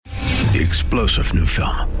The explosive new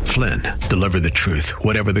film, Flynn, deliver the truth,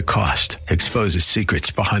 whatever the cost, exposes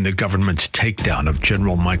secrets behind the government's takedown of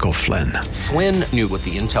General Michael Flynn. Flynn knew what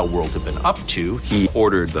the intel world had been up to. He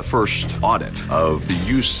ordered the first audit of the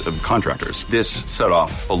use of contractors. This set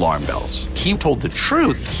off alarm bells. He told the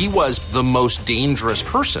truth. He was the most dangerous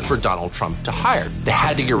person for Donald Trump to hire. They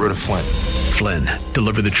had to get rid of Flynn. Flynn,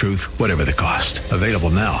 deliver the truth, whatever the cost. Available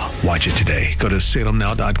now. Watch it today. Go to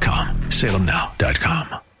salemnow.com.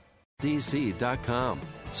 salemnow.com. DC.com.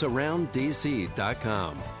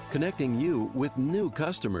 SurroundDC.com. Connecting you with new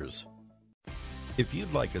customers. If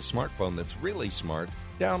you'd like a smartphone that's really smart,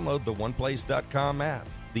 download the OnePlace.com app,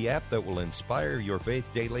 the app that will inspire your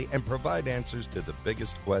faith daily and provide answers to the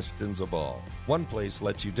biggest questions of all. OnePlace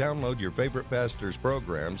lets you download your favorite pastor's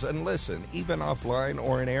programs and listen, even offline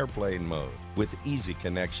or in airplane mode, with easy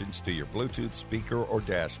connections to your Bluetooth speaker or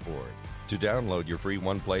dashboard. To download your free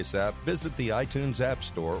OnePlace app, visit the iTunes App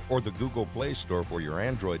Store or the Google Play Store for your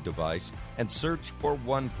Android device and search for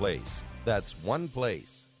OnePlace. That's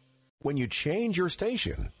OnePlace. When you change your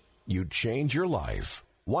station, you change your life.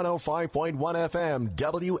 105.1 FM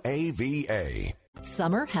WAVA.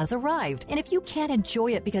 Summer has arrived, and if you can't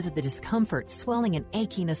enjoy it because of the discomfort, swelling, and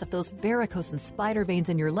achiness of those varicose and spider veins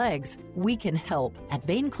in your legs, we can help. At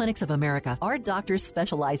Vein Clinics of America, our doctors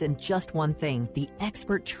specialize in just one thing, the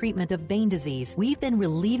expert treatment of vein disease. We've been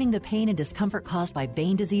relieving the pain and discomfort caused by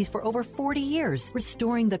vein disease for over 40 years,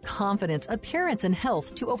 restoring the confidence, appearance, and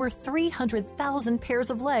health to over 300,000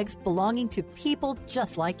 pairs of legs belonging to people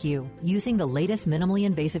just like you. Using the latest minimally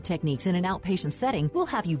invasive techniques in an outpatient setting, we'll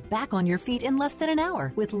have you back on your feet in less than an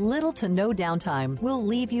hour with little to no downtime. We'll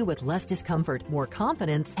leave you with less discomfort, more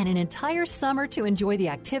confidence, and an entire summer to enjoy the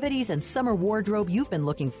activities and summer wardrobe you've been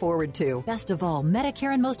looking forward to. Best of all,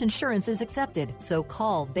 Medicare and most insurance is accepted. So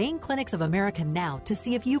call Vein Clinics of America now to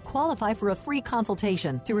see if you qualify for a free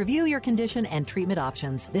consultation to review your condition and treatment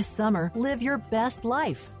options. This summer, live your best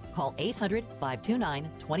life. Call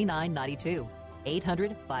 800-529-2992.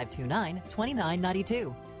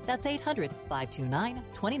 800-529-2992. That's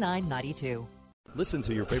 800-529-2992. Listen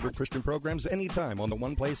to your favorite Christian programs anytime on the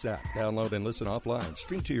OnePlace app. Download and listen offline.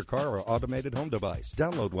 Stream to your car or automated home device.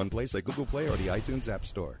 Download OnePlace at Google Play or the iTunes App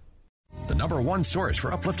Store. The number one source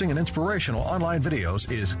for uplifting and inspirational online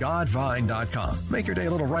videos is Godvine.com. Make your day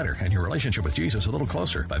a little brighter and your relationship with Jesus a little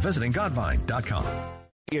closer by visiting Godvine.com.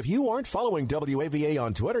 If you aren't following WAVA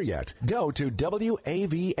on Twitter yet, go to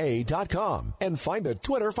WAVA.com and find the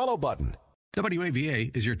Twitter follow button.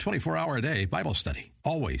 WAVA is your 24-hour-a-day Bible study,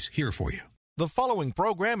 always here for you. The following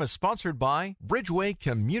program is sponsored by Bridgeway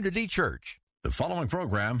Community Church. The following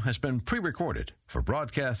program has been pre-recorded for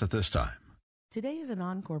broadcast at this time. Today is an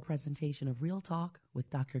encore presentation of Real Talk with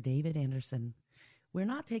Dr. David Anderson. We're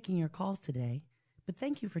not taking your calls today, but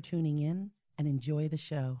thank you for tuning in and enjoy the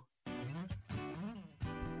show.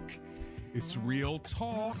 It's Real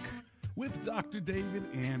Talk with Dr. David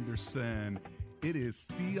Anderson. It is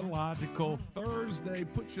Theological Thursday.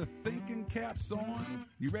 Put your thinking caps on.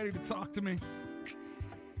 You ready to talk to me?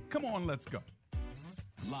 Come on, let's go.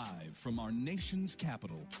 Live from our nation's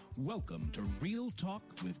capital, welcome to Real Talk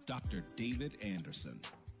with Dr. David Anderson.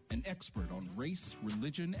 An expert on race,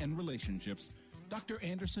 religion, and relationships, Dr.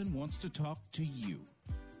 Anderson wants to talk to you.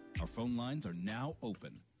 Our phone lines are now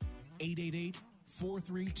open.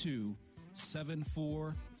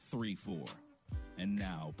 888-432-7434. And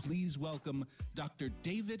now, please welcome Dr.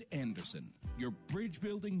 David Anderson, your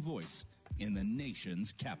bridge-building voice in the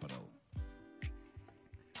nation's capital.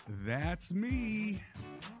 That's me,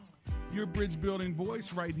 your bridge-building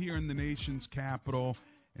voice right here in the nation's capital.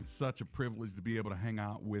 And such a privilege to be able to hang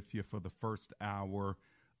out with you for the first hour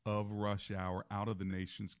of Rush Hour out of the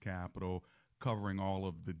nation's capital, covering all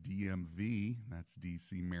of the DMV, that's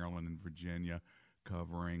D.C., Maryland, and Virginia,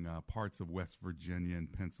 covering parts of West Virginia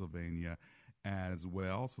and Pennsylvania as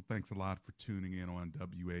well. So thanks a lot for tuning in on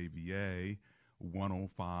WAVA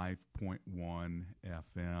 105.1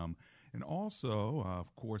 FM. And also,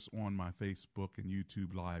 of course, on my Facebook and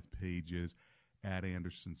YouTube live pages, at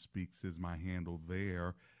Anderson Speaks is my handle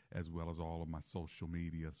there, as well as all of my social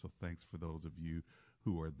media. So thanks for those of you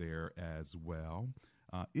who are there as well.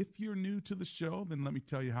 If you're new to the show, then let me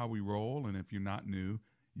tell you how we roll. And if you're not new,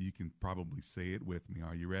 you can probably say it with me.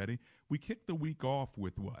 Are you ready? We kick the week off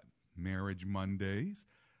with what? Marriage Mondays,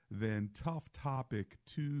 then Tough Topic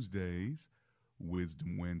Tuesdays,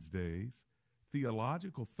 Wisdom Wednesdays,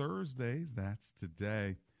 Theological Thursdays, that's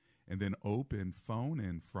today, and then Open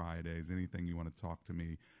Phone-In Fridays. Anything you want to talk to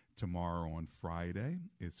me tomorrow on Friday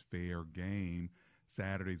is fair game.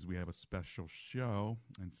 Saturdays we have a special show,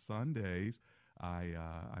 and Sundays I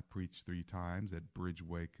preach 3 times at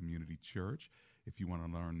Bridgeway Community Church If you want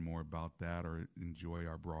to learn more about that or enjoy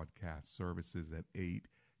our broadcast services at 8,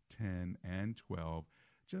 10, and 12,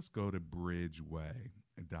 just go to bridgeway.cc.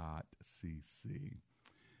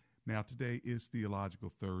 Now, today is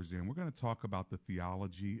Theological Thursday, and we're going to talk about the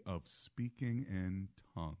theology of speaking in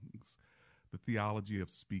tongues. The theology of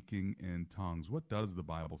speaking in tongues. What does the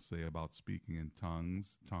Bible say about speaking in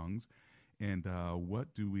tongues? And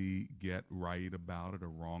what do we get right about it or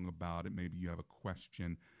wrong about it? Maybe you have a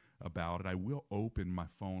question about it. I will open my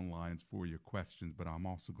phone lines for your questions, but I'm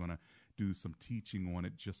also going to do some teaching on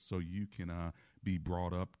it just so you can be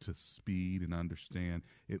brought up to speed and understand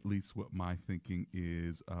at least what my thinking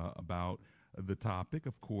is about the topic.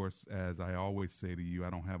 Of course, as I always say to you,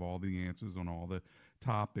 I don't have all the answers on all the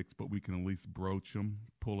topics, but we can at least broach them,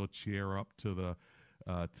 pull a chair up to the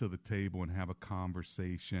table and have a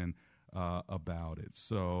conversation about it.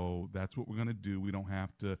 So that's what we're going to do. We don't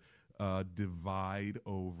have to divide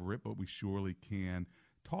over it, but we surely can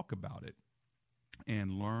talk about it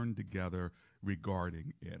and learn together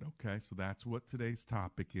regarding it. Okay, so that's what today's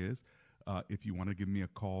topic is. If you want to give me a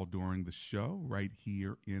call during the show right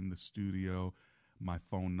here in the studio, my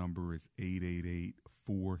phone number is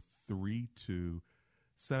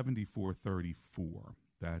 888-432-7434.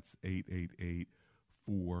 That's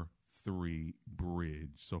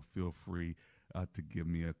 888-43-BRIDGE. So feel free to give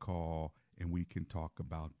me a call and we can talk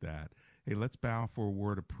about that. Hey, let's bow for a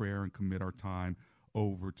word of prayer and commit our time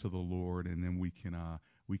over to the Lord, and then we can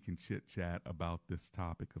chit-chat about this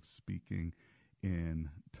topic of speaking in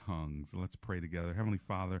tongues. Let's pray together. Heavenly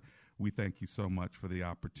Father, we thank you so much for the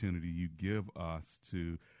opportunity you give us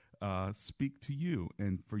to speak to you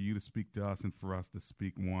and for you to speak to us and for us to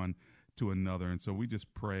speak one to another. And so we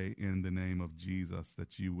just pray in the name of Jesus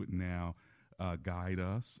that you would now guide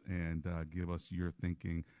us and give us your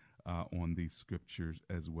thinking on these scriptures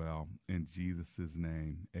as well. In Jesus'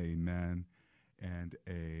 name, amen and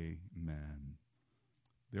amen.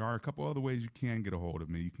 There are a couple other ways you can get a hold of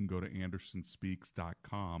me. You can go to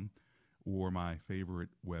AndersonSpeaks.com or my favorite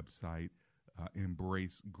website,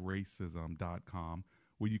 EmbraceGracism.com,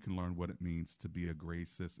 where you can learn what it means to be a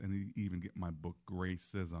gracist and even get my book,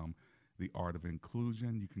 Gracism, The Art of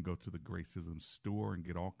Inclusion. You can go to the Gracism store and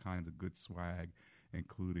get all kinds of good swag,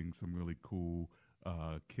 including some really cool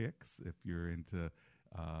kicks if you're into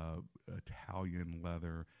Italian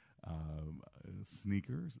leather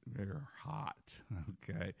sneakers. They're hot,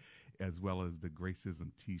 okay, as well as the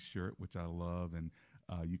Gracism t-shirt, which I love, and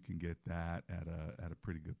you can get that at a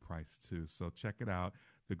pretty good price too. So check it out,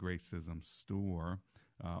 the Gracism store.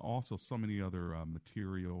 Also, so many other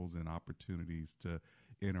materials and opportunities to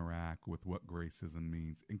interact with what Gracism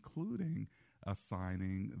means, including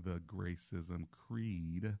signing the Gracism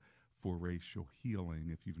Creed for Racial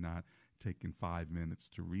Healing. If you've not taken 5 minutes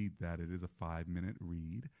to read that, it is a 5-minute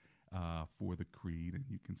read for the Creed, and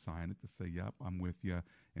you can sign it to say, yep, I'm with you,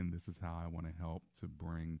 and this is how I want to help to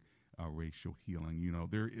bring racial healing. You know,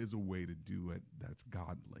 there is a way to do it that's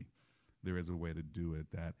godly. There is a way to do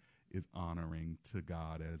it that is honoring to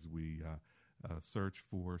God as we search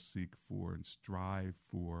for, seek for, and strive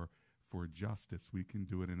for justice. We can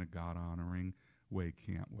do it in a God-honoring way,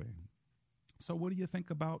 can't we? So what do you think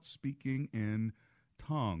about speaking in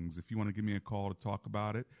tongues? If you want to give me a call to talk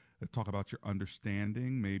about it, talk about your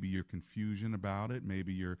understanding, maybe your confusion about it,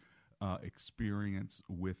 maybe your experience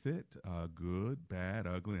with it, good, bad,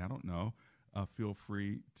 ugly, I don't know. Feel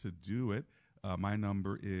free to do it. My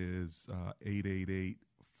number is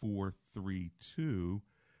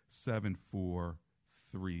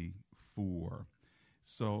 888-432-7434.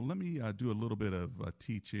 So let me do a little bit of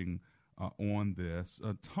teaching on this.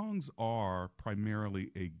 Tongues are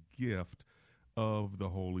primarily a gift of the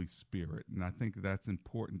Holy Spirit, and I think that's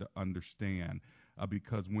important to understand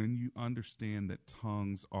because when you understand that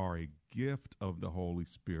tongues are a gift of the Holy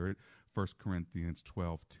Spirit, 1 Corinthians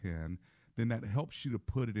 12:10, then that helps you to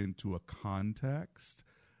put it into a context.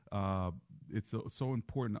 It's so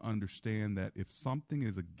important to understand that if something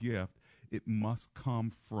is a gift, it must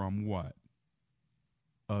come from what?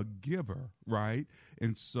 A giver, right?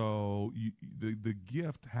 And so the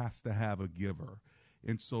gift has to have a giver.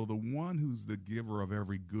 And so the one who's the giver of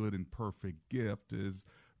every good and perfect gift is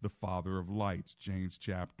the Father of lights, James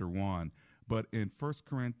chapter 1. But in 1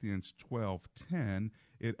 Corinthians 12:10,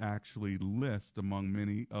 it actually lists among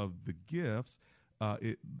many of the gifts,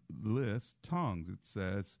 it lists tongues. It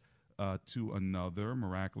says to another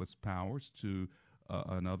miraculous powers, to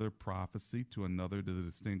another prophecy, to another the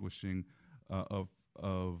distinguishing of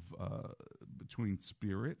between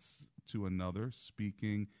spirits, to another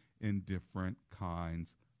speaking in different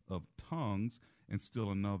kinds of tongues, and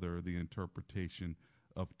still another the interpretation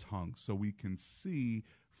of tongues. So we can see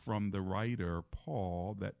from the writer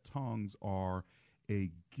Paul that tongues are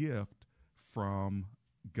a gift from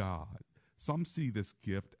God. Some see this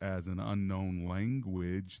gift as an unknown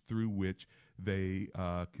language through which they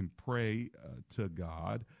can pray to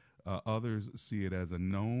God. Others see it as a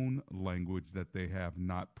known language that they have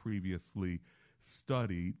not previously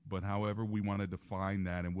studied. But however we want to define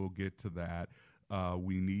that, and we'll get to that,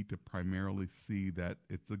 we need to primarily see that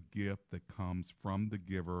it's a gift that comes from the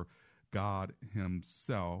giver, God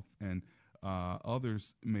himself. And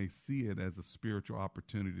others may see it as a spiritual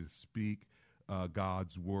opportunity to speak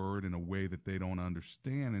God's word in a way that they don't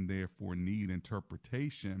understand and therefore need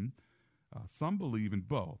interpretation. Some believe in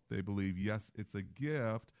both. They believe, yes, it's a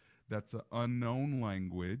gift that's an unknown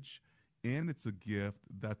language, and it's a gift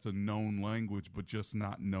that's a known language but just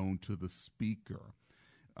not known to the speaker.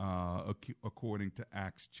 According to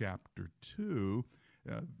Acts chapter 2,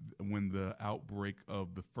 when the outbreak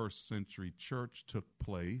of the first century church took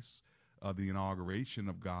place, the inauguration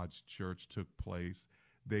of God's church took place,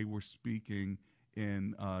 they were speaking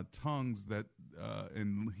in tongues that,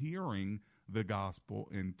 and hearing the gospel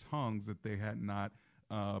in tongues that they had not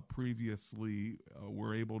previously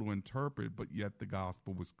were able to interpret, but yet the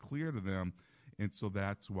gospel was clear to them. And so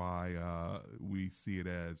that's why we see it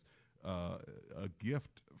as a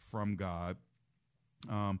gift from God.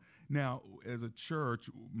 Now, as a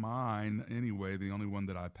church, mine anyway, the only one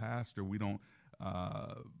that I pastor, we don't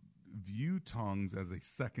view tongues as a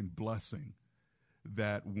second blessing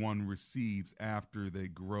that one receives after they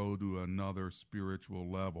grow to another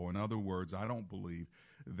spiritual level. In other words, I don't believe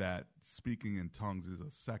that speaking in tongues is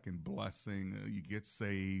a second blessing. You get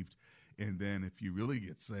saved, and then if you really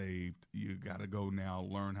get saved, you got to go now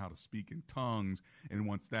learn how to speak in tongues. And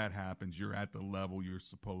once that happens, you're at the level you're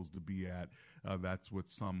supposed to be at. That's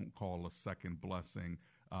what some call a second blessing.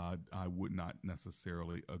 I would not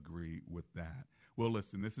necessarily agree with that. Well,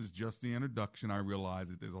 listen, this is just the introduction. I realize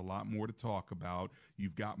that there's a lot more to talk about.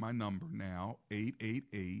 You've got my number now,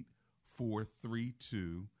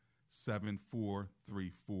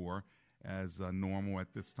 888-432-7434. As normal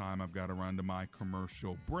at this time, I've got to run to my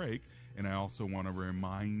commercial break. And I also want to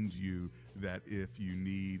remind you that if you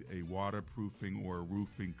need a waterproofing or a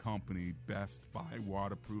roofing company, Best Buy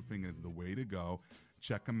Waterproofing is the way to go.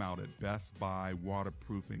 Check them out at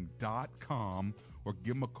bestbuywaterproofing.com or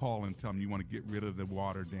give them a call and tell them you want to get rid of the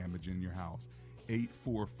water damage in your house.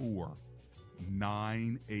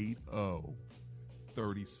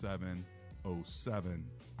 844-980-3707.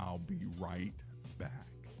 I'll be right back.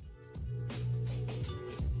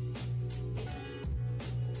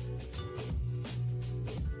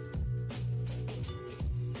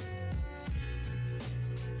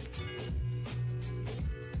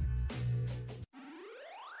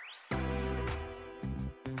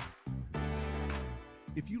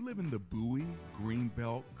 If you live in the Bowie,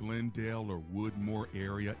 Greenbelt, Glendale, or Woodmore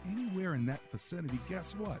area, anywhere in that vicinity,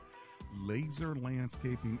 guess what? Laser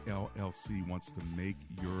Landscaping LLC wants to make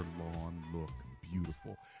your lawn look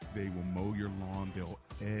beautiful. They will mow your lawn. They'll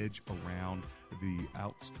edge around the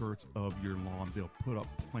outskirts of your lawn. They'll put up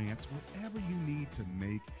plants, whatever you need to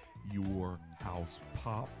make your house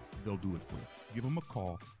pop. They'll do it for you. Give them a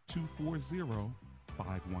call,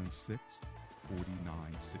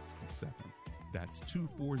 240-516-4967. That's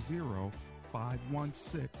 240-516-4967.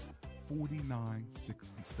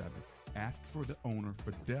 Ask for the owner,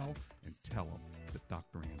 Fidel, and tell him that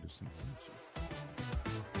Dr. Anderson sent you.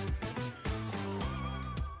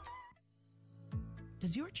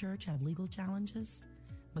 Does your church have legal challenges?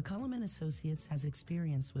 McCullum & Associates has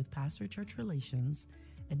experience with pastor-church relations,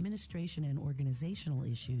 administration and organizational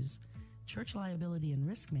issues, church liability and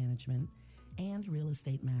risk management, and real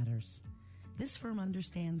estate matters. This firm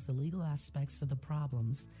understands the legal aspects of the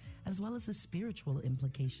problems as well as the spiritual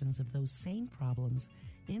implications of those same problems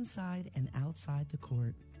inside and outside the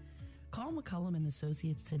court. Call McCullum &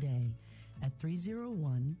 Associates today at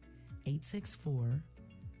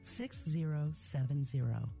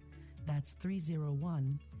 301-864-6070. That's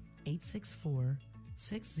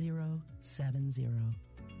 301-864-6070.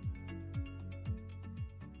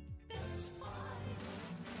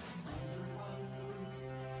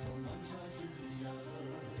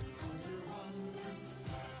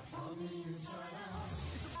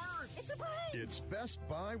 It's a bird! It's Best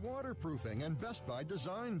Buy Waterproofing and Best Buy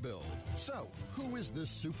Design Build. So, who is this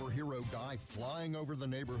superhero guy flying over the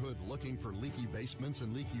neighborhood looking for leaky basements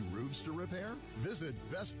and leaky roofs to repair? Visit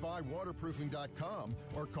BestBuyWaterproofing.com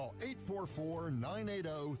or call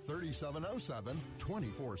 844-980-3707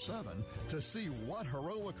 24/7 to see what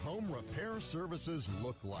heroic home repair services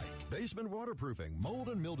look like. Basement waterproofing, mold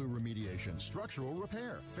and mildew remediation, structural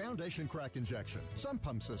repair, foundation crack injection, sump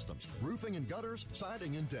pump systems, roofing and gutters,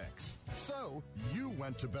 siding and decks. So, you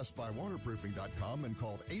went to BestBuyWaterproofing.com and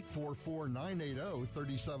called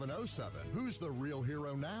 844-980-3707. Who's the real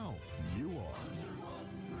hero now? You are.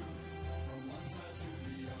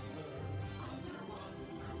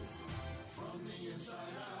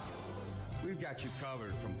 We've got you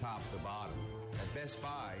covered from top to bottom. At Best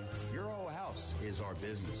Buy, your whole house is our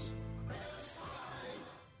business.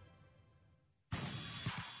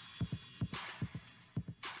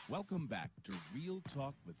 Welcome back to Real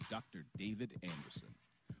Talk with Dr. David Anderson.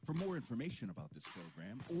 For more information about this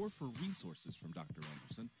program or for resources from Dr.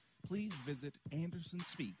 Anderson, please visit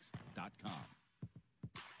AndersonSpeaks.com.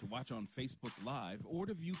 To watch on Facebook Live or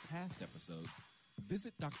to view past episodes,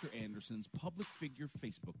 visit Dr. Anderson's public figure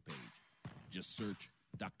Facebook page. Just search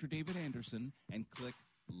Dr. David Anderson and click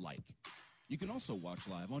like. You can also watch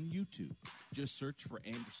live on YouTube. Just search for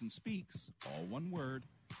Anderson Speaks, all one word,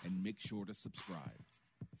 and make sure to subscribe.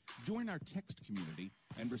 Join our text community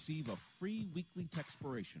and receive a free weekly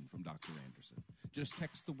textpiration from Dr. Anderson. Just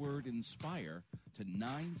text the word INSPIRE to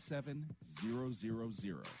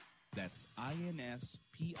 97000. That's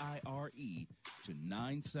INSPIRE to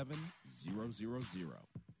 97000.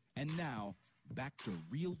 And now, back to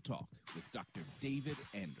Real Talk with Dr. David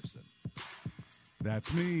Anderson.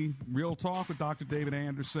 That's me, Real Talk with Dr. David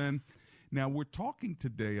Anderson. Now, we're talking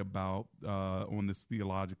today about, on this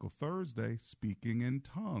Theological Thursday, speaking in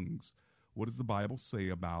tongues. What does the Bible say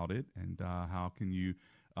about it, and how can you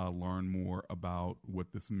learn more about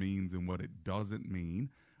what this means and what it doesn't mean?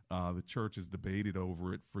 The church has debated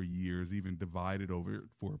over it for years, even divided over it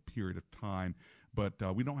for a period of time. But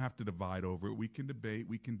we don't have to divide over it. We can debate,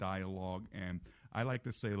 we can dialogue, and I like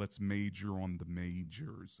to say let's major on the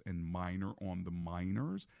majors and minor on the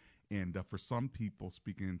minors. And for some people,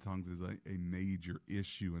 speaking in tongues is a major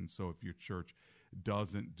issue. And so if your church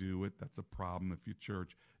doesn't do it, that's a problem. If your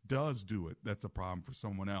church does do it, that's a problem for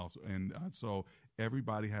someone else. And so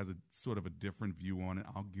everybody has a sort of a different view on it.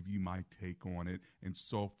 I'll give you my take on it. And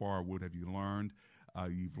so far, what have you learned?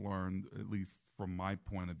 You've learned, at least from my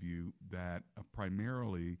point of view, that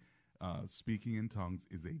primarily speaking in tongues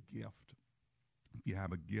is a gift. If you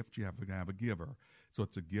have a gift, you have to have a giver. So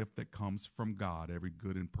it's a gift that comes from God. Every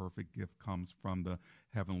good and perfect gift comes from the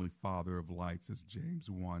Heavenly Father of lights, as James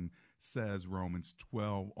 1 says. Romans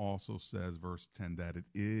 12 also says, verse 10, that it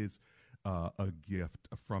is a gift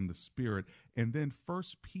from the Spirit. And then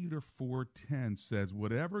 1 Peter 4:10 says,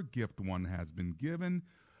 whatever gift one has been given,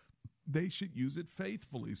 they should use it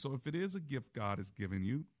faithfully. So if it is a gift God has given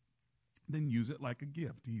you, then use it like a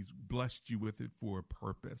gift. He's blessed you with it for a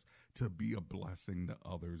purpose, to be a blessing to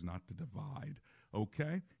others, not to divide.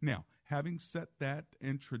 Okay? Now, having set that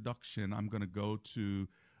introduction, I'm going to go to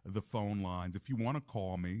the phone lines. If you want to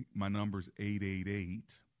call me, my number is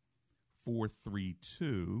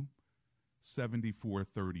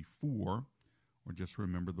 888-432-7434, or just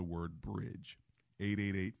remember the word bridge,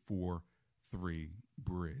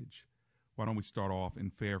 888-43-BRIDGE. Why don't we start off in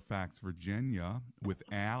Fairfax, Virginia, with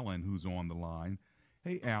Alan, who's on the line.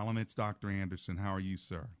 Hey, Alan, it's Dr. Anderson. How are you,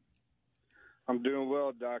 sir? I'm doing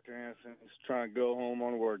well, Dr. Anderson. Just trying to go home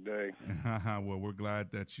on work day. Well, we're glad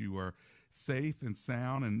that you are safe and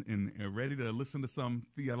sound and ready to listen to some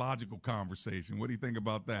theological conversation. What do you think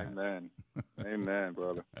about that? Amen. Amen,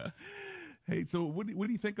 brother. Hey, so what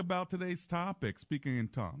do you think about today's topic, speaking in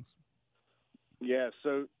tongues? Yeah,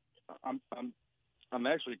 so I'm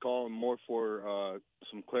actually calling more for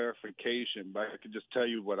some clarification, but I could just tell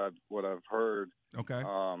you what I've heard. Okay.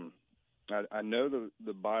 I know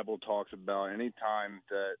the Bible talks about any time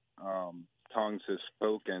that tongues is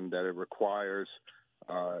spoken, that it requires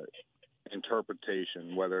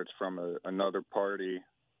interpretation, whether it's from another party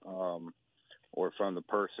or from the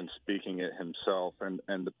person speaking it himself.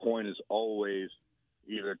 And the point is always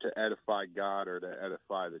either to edify God or to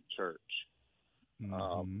edify the church.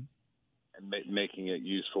 Mm-hmm. And making it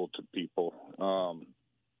useful to people.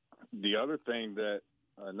 The other thing that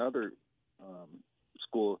another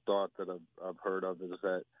school of thought that I've heard of is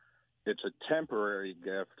that it's a temporary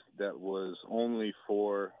gift that was only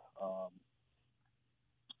for,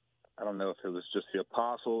 I don't know if it was just the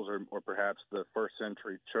apostles or perhaps the first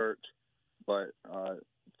century church, but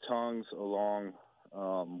tongues along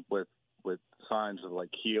with with signs of like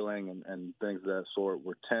healing and things of that sort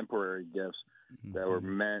were temporary gifts that were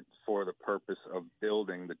meant for the purpose of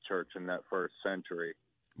building the church in that first century.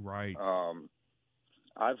 Right.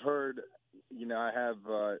 I've heard, I have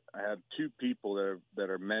two people that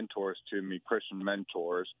are mentors to me, Christian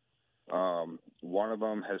mentors. One of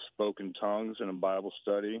them has spoken tongues in a Bible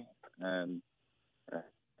study, and I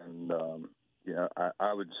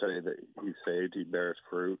would say that he's saved. He bears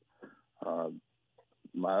fruit.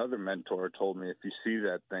 My other mentor told me if you see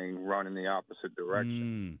that thing, run in the opposite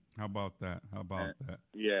direction. How about that?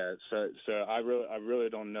 Yeah. So I really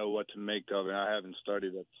don't know what to make of it. I haven't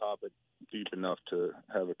studied that topic deep enough to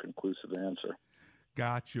have a conclusive answer.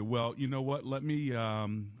 Gotcha. Well, you know what? Let me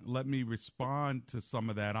respond to some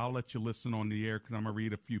of that. I'll let you listen on the air because I'm going to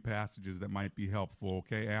read a few passages that might be helpful.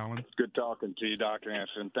 Okay, Alan? It's good talking to you, Dr.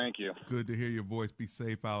 Anderson. Thank you. Good to hear your voice. Be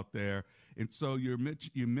safe out there. And so you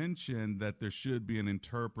mentioned that there should be an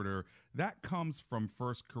interpreter. That comes from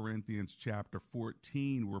 1 Corinthians chapter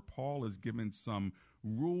 14, where Paul is given some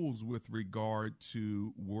rules with regard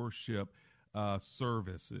to worship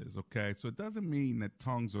services, okay? So it doesn't mean that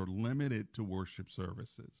tongues are limited to worship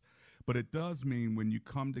services, but it does mean when you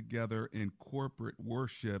come together in corporate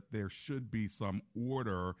worship, there should be some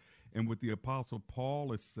order. And what the Apostle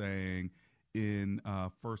Paul is saying in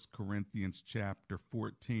 1 Corinthians chapter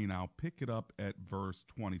 14, I'll pick it up at verse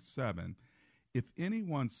 27. If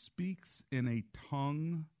anyone speaks in a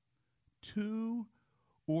tongue, 2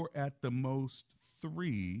 or at the most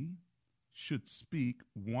 3 should speak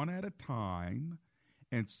one at a time,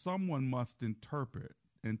 and someone must interpret.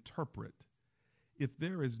 If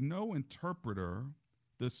there is no interpreter,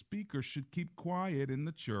 the speaker should keep quiet in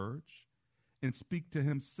the church and speak to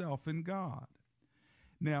himself and God.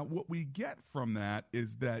 Now, what we get from that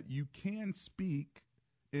is that you can speak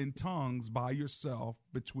in tongues by yourself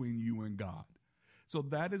between you and God. So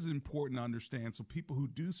that is important to understand. So people who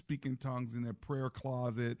do speak in tongues in their prayer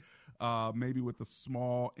closet, maybe with a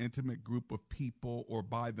small, intimate group of people or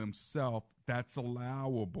by themselves, that's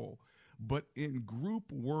allowable. But in group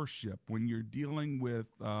worship, when you're dealing with,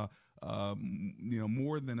 more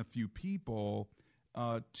than a few people,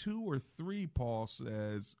 2 or 3, Paul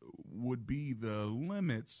says, would be the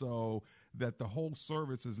limit, so that the whole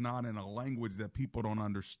service is not in a language that people don't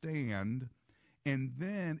understand. And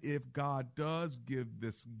then if God does give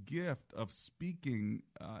this gift of speaking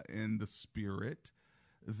in the Spirit,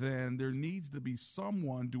 then there needs to be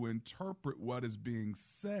someone to interpret what is being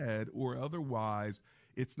said, or otherwise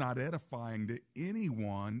it's not edifying to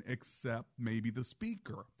anyone except maybe the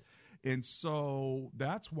speaker. And so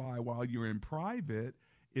that's why while you're in private,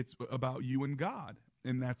 it's about you and God.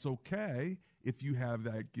 And that's okay if you have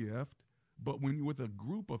that gift. But when you're with a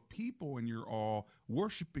group of people and you're all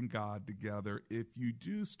worshiping God together, if you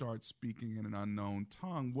do start speaking in an unknown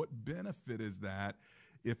tongue, what benefit is that?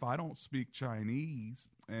 If I don't speak Chinese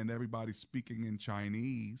and everybody's speaking in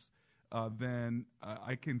Chinese, then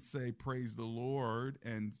I can say, praise the Lord,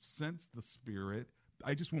 and sense the Spirit.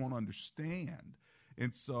 I just won't understand.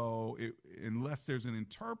 And so unless there's an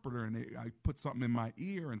interpreter and I put something in my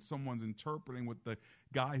ear and someone's interpreting what the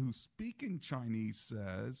guy who's speaking Chinese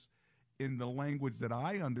says in the language that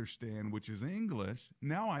I understand, which is English,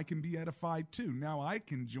 now I can be edified too. Now I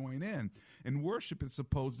can join in. And worship is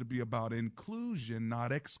supposed to be about inclusion,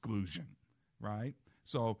 not exclusion, right?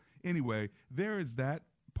 So anyway, there is that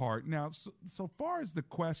part. Now, so far as the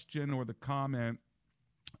question or the comment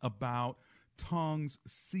about tongues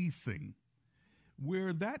ceasing,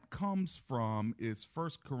 where that comes from is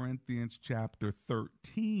 1 Corinthians chapter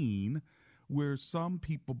 13, where some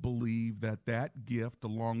people believe that gift,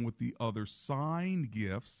 along with the other sign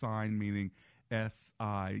gifts, sign meaning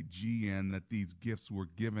S-I-G-N, that these gifts were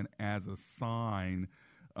given as a sign,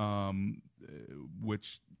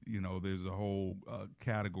 which, there's a whole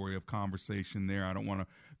category of conversation there. I don't want to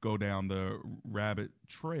go down the rabbit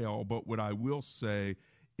trail, but what I will say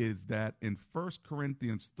is that in 1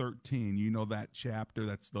 Corinthians 13, that chapter,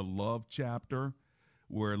 that's the love chapter,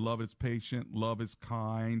 where love is patient, love is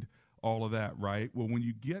kind, all of that, right? Well, when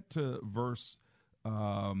you get to verse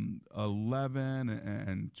 11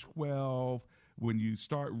 and 12, when you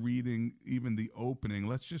start reading even the opening,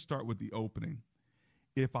 let's just start with the opening.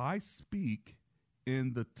 If I speak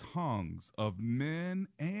in the tongues of men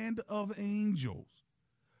and of angels,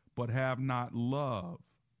 but have not love,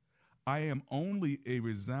 I am only a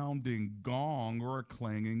resounding gong or a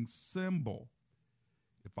clanging cymbal.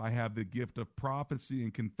 If I have the gift of prophecy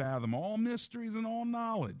and can fathom all mysteries and all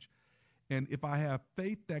knowledge, and if I have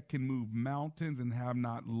faith that can move mountains and have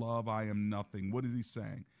not love, I am nothing. What is he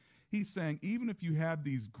saying? He's saying even if you have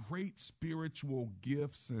these great spiritual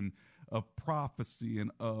gifts and prophecy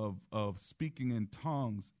and of speaking in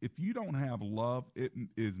tongues, if you don't have love, it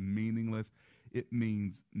is meaningless. It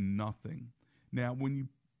means nothing. Now,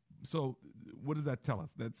 so what does that tell us?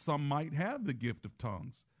 That some might have the gift of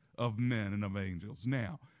tongues of men and of angels.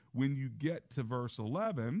 Now, when you get to verse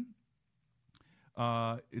 11,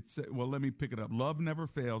 let me pick it up. Love never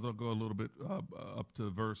fails. I'll go a little bit up to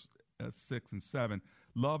verse 6 and 7.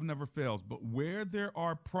 Love never fails, but where there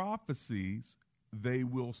are prophecies, they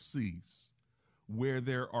will cease. Where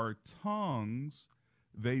there are tongues,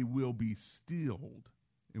 they will be stilled.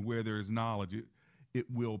 And where there is knowledge,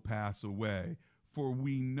 it will pass away. For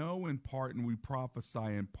we know in part and we prophesy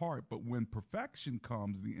in part, but when perfection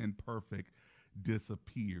comes, the imperfect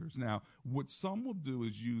disappears. Now, what some will do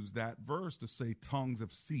is use that verse to say tongues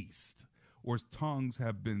have ceased or tongues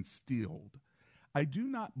have been stilled. I do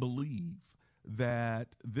not believe that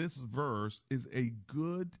this verse is a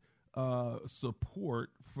good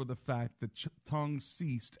support for the fact that tongues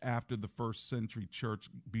ceased after the first century church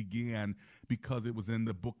began, because it was in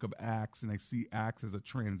the book of Acts, and I see Acts as a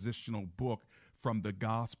transitional book from the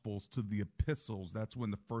Gospels to the epistles. That's when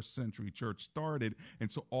the first century church started.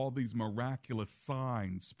 And so all these miraculous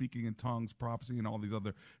signs, speaking in tongues, prophecy, and all these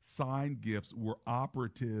other sign gifts were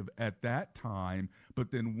operative at that time. But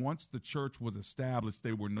then once the church was established,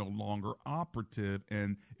 they were no longer operative,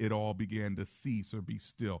 and it all began to cease or be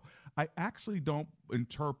still. I actually don't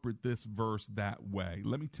interpret this verse that way.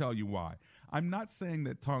 Let me tell you why. I'm not saying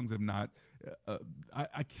that tongues have not,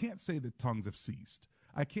 I can't say that tongues have ceased.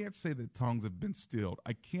 I can't say that tongues have been stilled.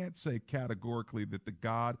 I can't say categorically that the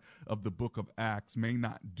God of the book of Acts may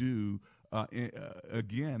not do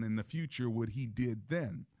again in the future what he did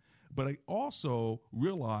then. But I also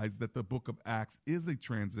realize that the book of Acts is a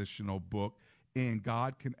transitional book, and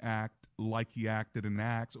God can act like he acted in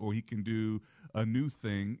Acts, or he can do a new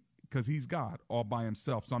thing because he's God all by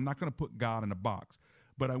himself. So I'm not going to put God in a box.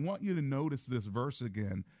 But I want you to notice this verse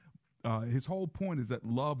again. His whole point is that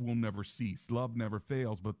love will never cease. Love never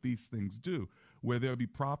fails, but these things do. Where there be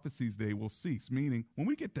prophecies, they will cease. Meaning, when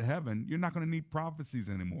we get to heaven, you're not going to need prophecies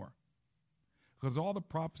anymore. Because all the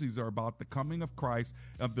prophecies are about the coming of Christ,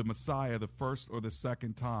 of the Messiah, the first or the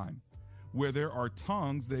second time. Where there are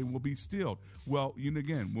tongues, they will be stilled. Well,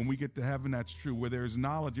 again, when we get to heaven, that's true. Where there is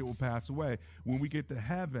knowledge, it will pass away. When we get to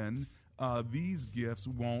heaven, these gifts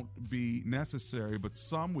won't be necessary, but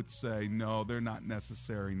some would say, no, they're not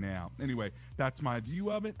necessary now. Anyway, that's my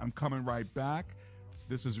view of it. I'm coming right back.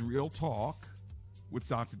 This is Real Talk with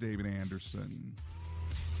Dr. David Anderson.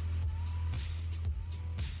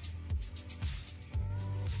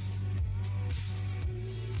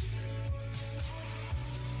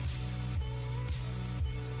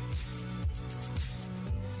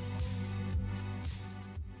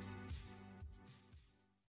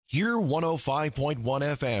 Hear 105.1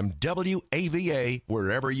 FM WAVA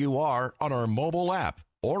wherever you are on our mobile app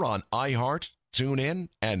or on iHeart, TuneIn,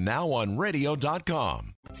 and now on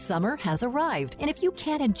radio.com. Summer has arrived, and if you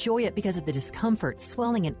can't enjoy it because of the discomfort,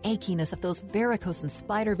 swelling, and achiness of those varicose and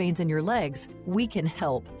spider veins in your legs, we can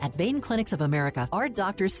help. At Vein Clinics of America, our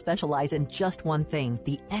doctors specialize in just one thing,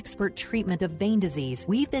 the expert treatment of vein disease.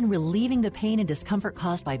 We've been relieving the pain and discomfort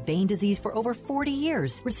caused by vein disease for over 40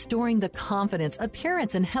 years, restoring the confidence,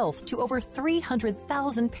 appearance, and health to over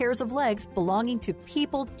 300,000 pairs of legs belonging to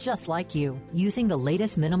people just like you. Using the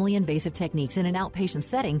latest minimally invasive techniques in an outpatient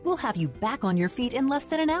setting, we'll have you back on your feet in less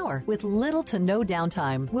than an hour with little to no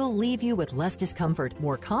downtime. We'll leave you with less discomfort,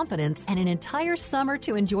 more confidence, and an entire summer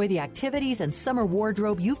to enjoy the activities and summer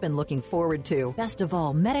wardrobe you've been looking forward to. Best of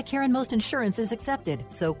all, Medicare and most insurance is accepted.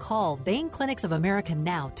 So call Vein Clinics of America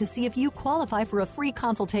now to see if you qualify for a free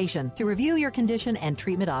consultation to review your condition and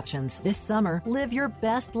treatment options. This summer, live your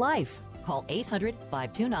best life. Call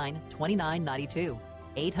 800-529-2992.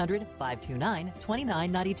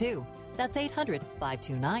 800-529-2992. That's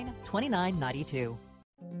 800-529-2992.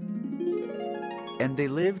 And they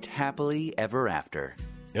lived happily ever after.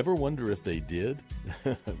 Ever wonder if they did?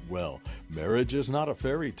 Well, marriage is not a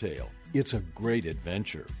fairy tale. It's a great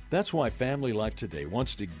adventure. That's why Family Life Today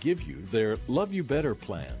wants to give you their Love You Better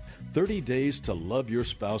plan, 30 days to love your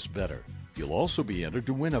spouse better. You'll also be entered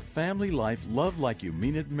to win a Family Life Love Like You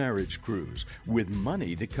Mean It marriage cruise with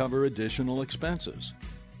money to cover additional expenses.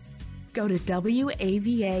 Go to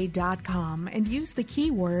WAVA.com and use the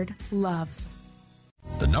keyword love.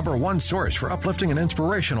 The number one source for uplifting and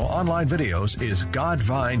inspirational online videos is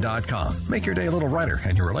Godvine.com. Make your day a little brighter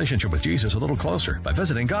and your relationship with Jesus a little closer by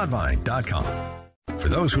visiting Godvine.com. For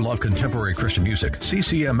those who love contemporary Christian music,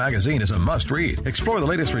 CCM Magazine is a must-read. Explore the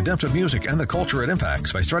latest redemptive music and the culture it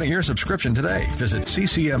impacts by starting your subscription today. Visit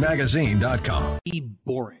CCMMagazine.com. Be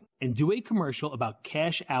boring. and do a commercial about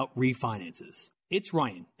cash out refinances. It's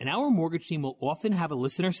Ryan, and our mortgage team will often have a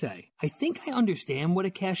listener say, I think I understand what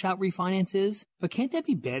a cash out refinance is, but can't that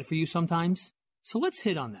be bad for you sometimes? So let's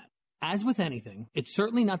hit on that. As with anything, it's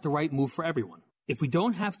certainly not the right move for everyone. If we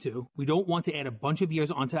don't have to, we don't want to add a bunch of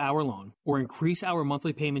years onto our loan, or increase our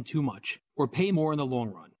monthly payment too much, or pay more in the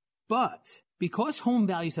long run. But because home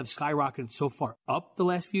values have skyrocketed so far up the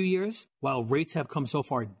last few years, while rates have come so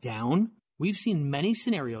far down, we've seen many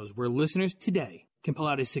scenarios where listeners today can pull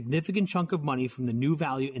out a significant chunk of money from the new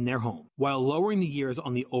value in their home, while lowering the years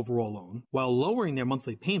on the overall loan, while lowering their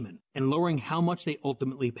monthly payment, and lowering how much they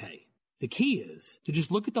ultimately pay. The key is to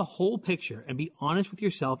just look at the whole picture and be honest with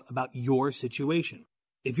yourself about your situation.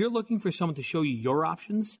 If you're looking for someone to show you your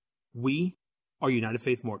options, we are United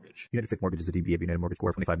Faith Mortgage. United Faith Mortgage is a DBA of United Mortgage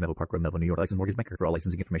Corp. 25 Melville Park Road, Melville, New York. Licensed mortgage banker. For all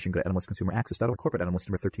licensing information, go to NMLSConsumerAccess.org. Corporate NMLS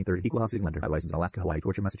number 1330. Equal housing lender. Licensed in Alaska, Hawaii,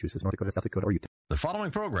 Georgia, Massachusetts, North Dakota, South Dakota, or Utah. The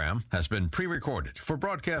following program has been pre-recorded for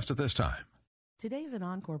broadcast at this time. Today is an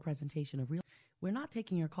encore presentation of Real. We're not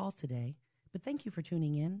taking your calls today, but thank you for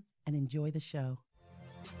tuning in and enjoy the show.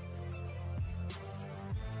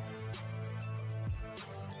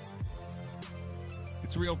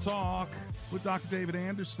 It's Real Talk with Dr. David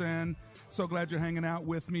Anderson. So glad you're hanging out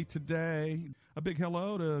with me today. A big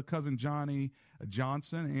hello to cousin Johnny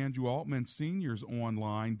Johnson, Andrew Altman Sr.'s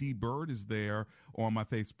online. D. Bird is there on my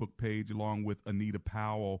Facebook page, along with Anita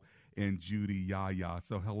Powell and Judy Yaya.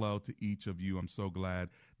 So hello to each of you. I'm so glad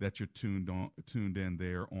that you're tuned in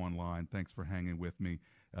there online. Thanks for hanging with me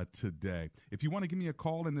today. If you want to give me a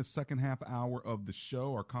call in this second half hour of the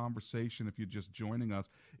show, our conversation, if you're just joining us,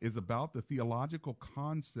 is about the theological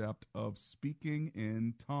concept of speaking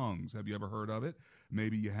in tongues. Have you ever heard of it?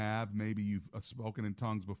 Maybe you have. Maybe you've spoken in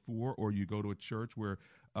tongues before, or you go to a church where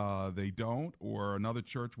they don't, or another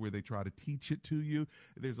church where they try to teach it to you.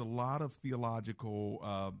 There's a lot of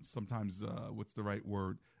theological, sometimes, what's the right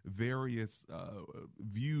word, various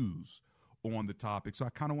views on the topic. So I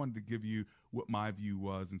kind of wanted to give you what my view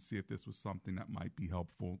was and see if this was something that might be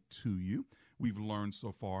helpful to you. We've learned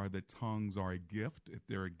so far that tongues are a gift. If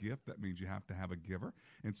they're a gift, that means you have to have a giver.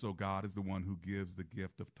 And so God is the one who gives the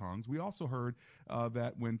gift of tongues. We also heard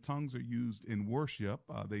that when tongues are used in worship,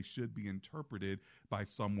 they should be interpreted by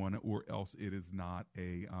someone, or else it is not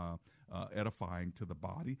edifying to the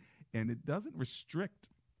body. And it doesn't restrict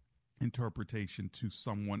interpretation to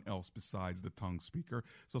someone else besides the tongue speaker.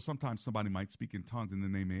 So sometimes somebody might speak in tongues and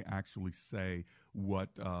then they may actually say what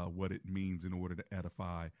it means in order to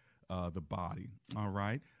edify the body. All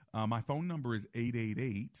right. My phone number is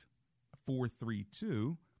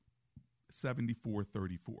 888-432-7434.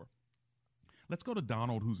 Let's go to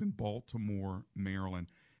Donald, who's in Baltimore, Maryland.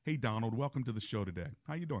 Hey, Donald, welcome to the show today.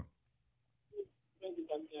 How you doing? Thank you,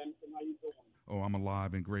 Dr. Anderson. How you doing? Oh, I'm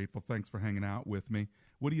alive and grateful. Thanks for hanging out with me.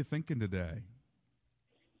 What are you thinking today?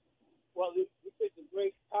 Well, this is a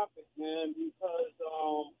great topic, man, because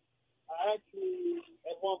I actually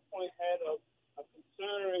at one point had a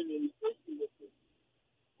concern and issue with this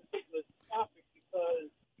particular topic because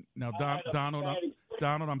now,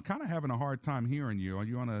 Donald, I'm kind of having a hard time hearing you. Are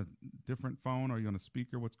you on a different phone? Or are you on a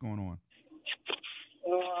speaker? What's going on?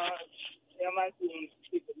 I might be on a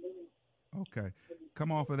speaker. Okay.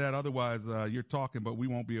 Come off of that. Otherwise, you're talking, but we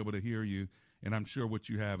won't be able to hear you. And I'm sure what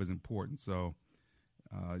you have is important. So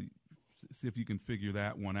see if you can figure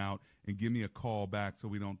that one out and give me a call back so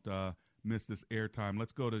we don't miss this airtime.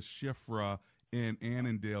 Let's go to Shifra in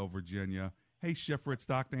Annandale, Virginia. Hey, Shifra, it's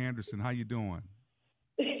Dr. Anderson. How you doing?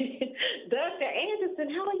 Dr. Anderson,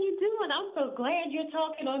 how are you doing? I'm so glad you're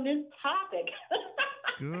talking on this topic.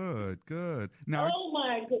 Good. Now, oh,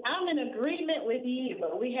 my God. I'm in agreement with you,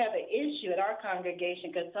 but we have an issue at our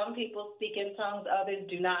congregation because some people speak in tongues, others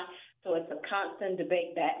do not. So it's a constant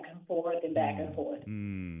debate back and forth and back and forth.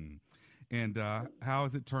 And how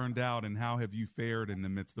has it turned out, and how have you fared in the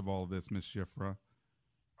midst of all of this, Ms. Shifra?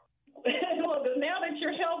 Well, now that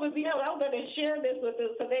you're helping me out, I'm going to share this with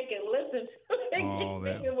them so they can listen.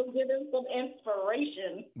 It will give them some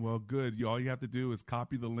inspiration. Well, good. All you have to do is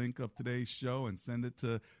copy the link of today's show and send it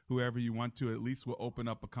to whoever you want to. At least we'll open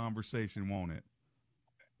up a conversation, won't it?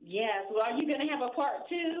 Yes. Well, are you going to have a part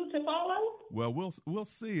 2 to follow? Well, we'll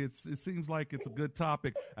see. It seems like it's a good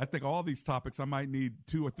topic. I think all these topics I might need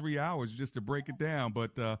 2 or 3 hours just to break it down,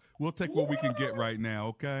 but we'll take what we can get right now,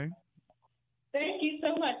 okay? Thank you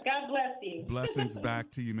so much. God bless you. Blessings back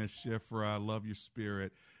to you, Miss Shifra. I love your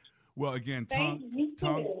spirit. Well, again, tongues,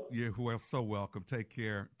 you're so welcome. Take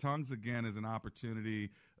care. Tongues, again, is an opportunity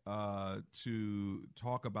to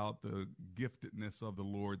talk about the giftedness of the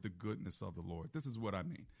Lord, the goodness of the Lord. This is what I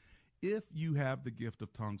mean. If you have the gift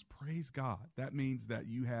of tongues, praise God. That means that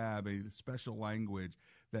you have a special language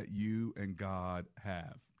that you and God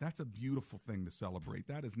have. That's a beautiful thing to celebrate.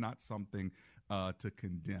 That is not something to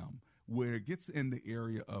condemn. Where it gets in the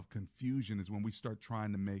area of confusion is when we start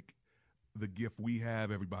trying to make the gift we have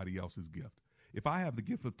everybody else's gift. If I have the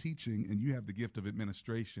gift of teaching and you have the gift of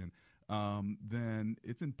administration, then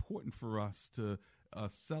it's important for us to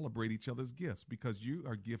celebrate each other's gifts, because you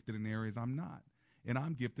are gifted in areas I'm not, and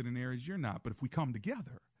I'm gifted in areas you're not. But if we come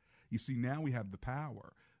together, you see, now we have the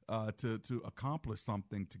power to accomplish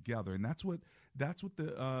something together, and that's what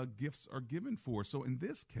the gifts are given for. So in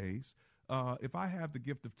this case, if I have the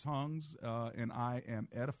gift of tongues and I am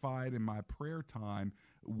edified in my prayer time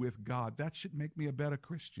with God, that should make me a better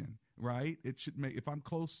Christian, right? It should make, if I'm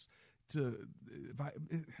close to,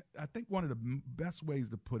 I think one of the best ways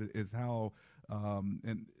to put it is how,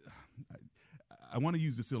 and I want to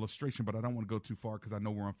use this illustration, but I don't want to go too far because I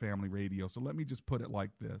know we're on family radio. So let me just put it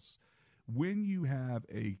like this. When you have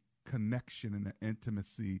a connection and an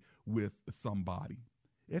intimacy with somebody,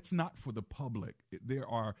 it's not for the public. There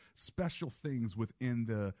are special things within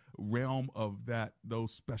the realm of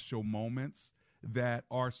those special moments that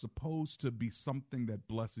are supposed to be something that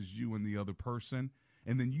blesses you and the other person.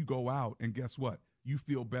 And then you go out and guess what? You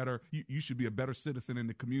feel better. You should be a better citizen in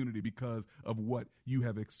the community because of what you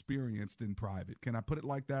have experienced in private. Can I put it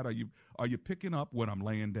like that? Are you picking up what I'm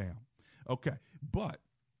laying down? Okay. But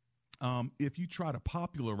if you try to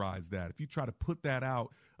popularize that, if you try to put that out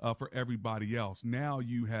for everybody else, now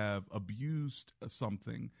you have abused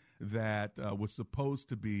something that was supposed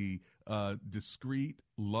to be discreet,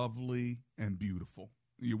 lovely, and beautiful.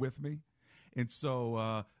 You with me? And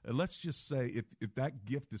so let's just say if that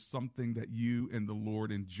gift is something that you and the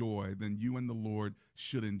Lord enjoy, then you and the Lord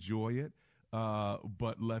should enjoy it.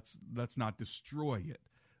 But let's not destroy it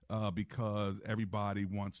because everybody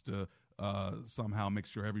wants to somehow make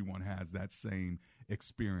sure everyone has that same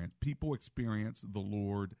experience. People experience the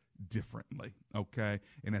Lord differently, okay?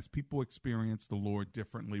 And as people experience the Lord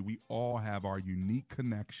differently, we all have our unique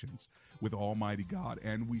connections with Almighty God,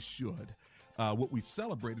 and we should. What we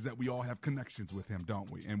celebrate is that we all have connections with him, don't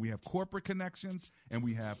we? And we have corporate connections and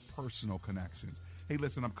we have personal connections. Hey,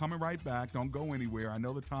 listen, I'm coming right back. Don't go anywhere. I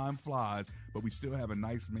know the time flies, but we still have a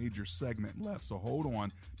nice major segment left. So hold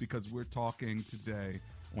on, because we're talking today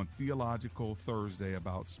on Theological Thursday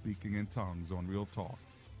about speaking in tongues on Real Talk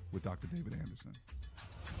with Dr. David Anderson.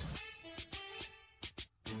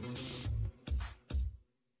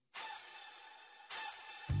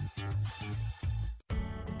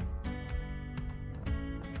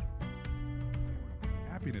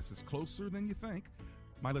 Happiness is closer than you think.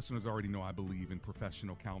 My listeners already know I believe in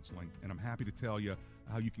professional counseling, and I'm happy to tell you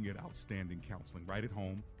how you can get outstanding counseling right at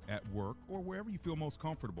home, at work, or wherever you feel most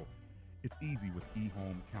comfortable. It's easy with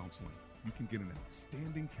eHome Counseling. You can get an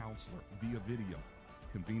outstanding counselor via video,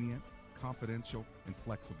 convenient, confidential, and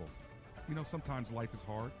flexible. You know, sometimes life is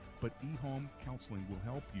hard, but eHome Counseling will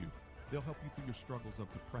help you. They'll help you through your struggles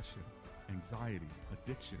of depression, anxiety,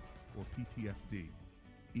 addiction, or PTSD.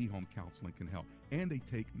 eHome Counseling can help, and they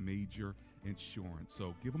take major insurance.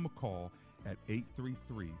 So give them a call at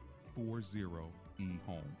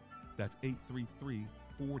 833-40-EHOME. That's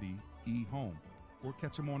 833-40-EHOME. Or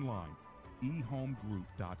catch them online,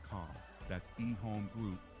 ehomegroup.com. That's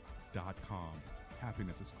ehomegroup.com.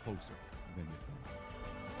 Happiness is closer than you think.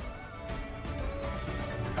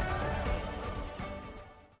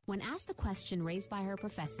 When asked the question raised by her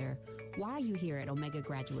professor, why are you here at Omega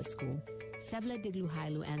Graduate School? Sebla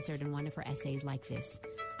Digluhailu answered in one of her essays like this: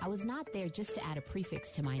 I was not there just to add a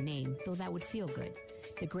prefix to my name, though that would feel good.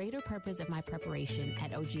 The greater purpose of my preparation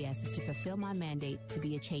at OGS is to fulfill my mandate to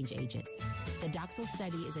be a change agent. The doctoral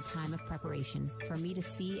study is a time of preparation for me to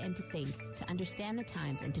see and to think, to understand the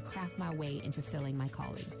times, and to craft my way in fulfilling my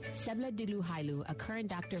calling. Sebla Digluhailu, a current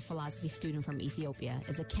doctor of philosophy student from Ethiopia,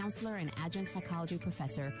 is a counselor and adjunct psychology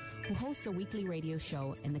professor who hosts a weekly radio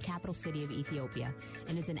show in the capital city of Ethiopia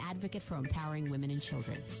and is an advocate for empowering women and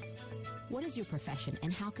children. What is your profession,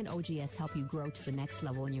 and how can OGS help you grow to the next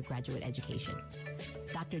level in your graduate education?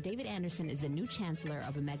 Dr. David Anderson is the new chancellor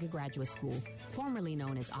of Omega Graduate School, formerly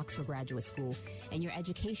known as Oxford Graduate School, and your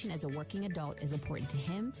education as a working adult is important to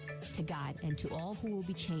him, to God, and to all who will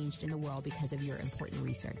be changed in the world because of your important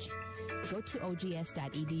research. Go to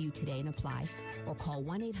ogs.edu today and apply, or call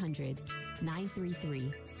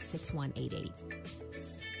 1-800-933-6188.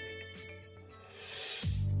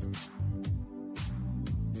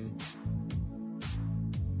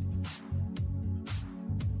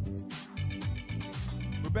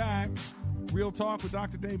 Back. Real Talk with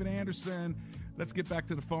Dr. David Anderson. Let's get back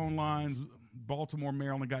to the phone lines. Baltimore,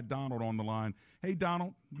 Maryland. Got Donald on the line. Hey,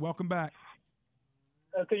 Donald, welcome back.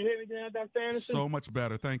 Can you hear me now, Dr. Anderson? So much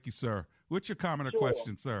better. Thank you, sir. What's your comment or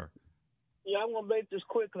question, sir? Yeah, I'm going to make this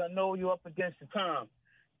quick because I know you're up against the time.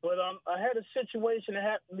 But I had a situation that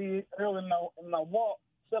happened to me early in my walk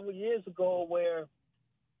several years ago where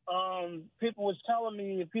people was telling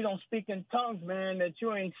me if you don't speak in tongues, man, that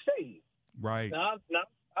you ain't saved. Right. Now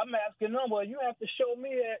I'm asking them, well, you have to show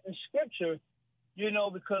me that in Scripture,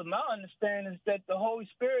 because my understanding is that the Holy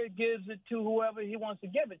Spirit gives it to whoever he wants to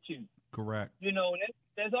give it to. Correct.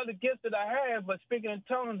 There's other gifts that I have, but speaking in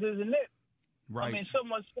tongues isn't it. Right. I mean, so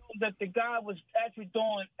much so that the guy was actually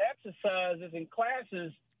doing exercises and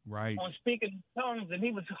classes on speaking in tongues, and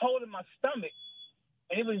he was holding my stomach.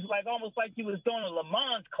 And it was almost like he was doing a Le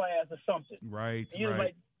Mans class or something. Right. And he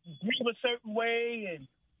was breathe a certain way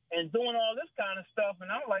and doing all this kind of stuff.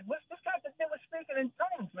 And I'm like, what's this got to do with speaking in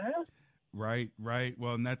tongues, man? Right.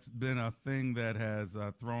 Well, and that's been a thing that has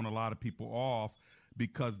thrown a lot of people off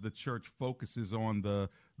because the church focuses on the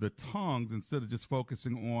tongues instead of just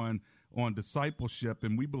focusing on discipleship.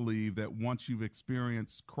 And we believe that once you've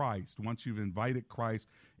experienced Christ, once you've invited Christ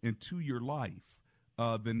into your life,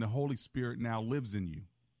 then the Holy Spirit now lives in you.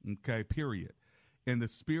 Okay, period. And the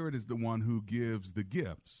Spirit is the one who gives the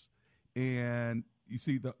gifts. And you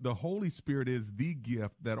see, the Holy Spirit is the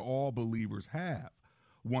gift that all believers have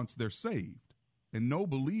once they're saved. And no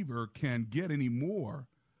believer can get any more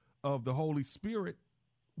of the Holy Spirit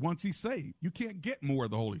once he's saved. You can't get more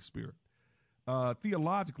of the Holy Spirit,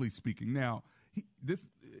 theologically speaking. Now,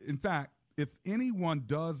 in fact, if anyone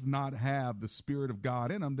does not have the Spirit of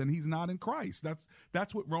God in him, then he's not in Christ.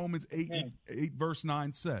 That's what Romans 8 verse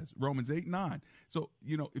 9 says. Romans 8:9. So,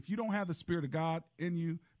 if you don't have the Spirit of God in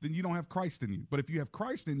you, then you don't have Christ in you. But if you have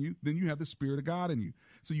Christ in you, then you have the Spirit of God in you.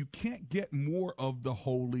 So you can't get more of the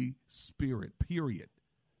Holy Spirit, period.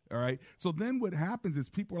 All right. So then what happens is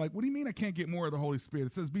people are like, what do you mean I can't get more of the Holy Spirit?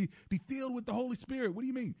 It says be filled with the Holy Spirit. What do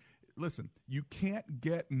you mean? Listen, you can't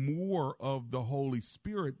get more of the Holy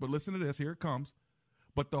Spirit, but listen to this. Here it comes.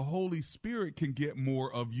 But the Holy Spirit can get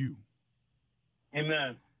more of you.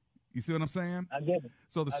 Amen. You see what I'm saying? I get it.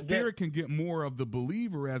 So the Spirit can get more of the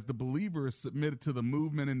believer as the believer is submitted to the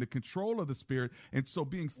movement and the control of the Spirit. And so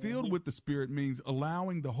being filled with the Spirit means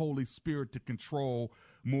allowing the Holy Spirit to control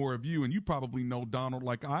more of you. And you probably know, Donald,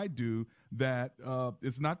 like I do, that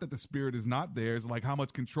it's not that the Spirit is not there. It's like, how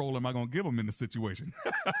much control am I going to give him in the situation?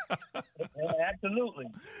 Absolutely.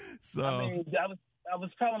 So I mean, I was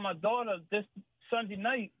telling my daughter this Sunday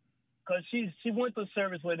night because she went to a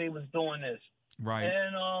service where they was doing this. Right.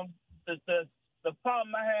 And the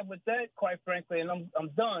problem I have with that, quite frankly, and I'm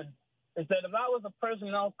done, is that if I was a person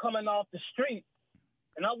now coming off the street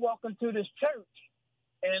and I'm walking through this church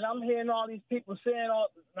and I'm hearing all these people saying,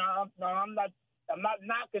 I'm not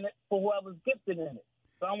knocking it for whoever's gifted in it.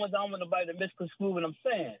 So I don't want nobody to misconstrue what I'm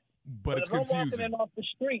saying. But it's if I'm confusing. walking in off the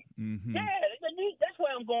street, that's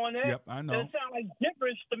where I'm going at. Yep, I know. It sounds like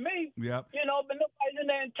gibberish to me. Yep. But nobody's in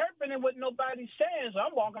there interpreting what nobody's saying, so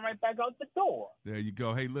I'm walking right back out the door. There you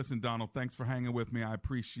go. Hey, listen, Donald, thanks for hanging with me. I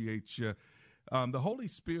appreciate you. The Holy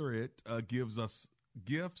Spirit gives us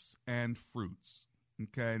gifts and fruits.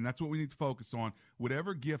 Okay, and that's what we need to focus on.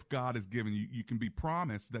 Whatever gift God has given you, you can be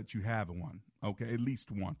promised that you have one. Okay, at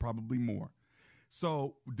least one, probably more.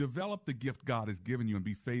 So develop the gift God has given you and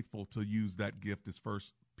be faithful to use that gift, as 1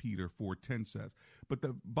 Peter 4:10 says. But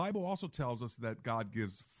the Bible also tells us that God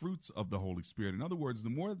gives fruits of the Holy Spirit. In other words, the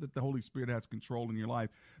more that the Holy Spirit has control in your life,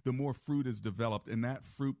 the more fruit is developed. And that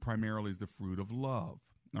fruit primarily is the fruit of love.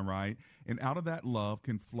 All right. And out of that love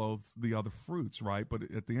can flow the other fruits. Right. But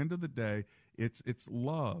at the end of the day, it's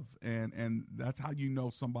love. And that's how you know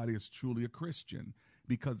somebody is truly a Christian.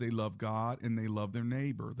 Because they love God and they love their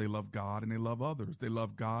neighbor. They love God and they love others. They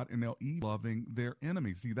love God and they'll eat loving their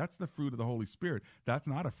enemies. See, that's the fruit of the Holy Spirit. That's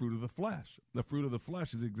not a fruit of the flesh. The fruit of the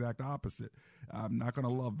flesh is the exact opposite. I'm not going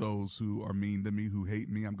to love those who are mean to me, who hate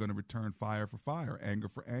me. I'm going to return fire for fire, anger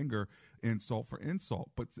for anger, insult for insult.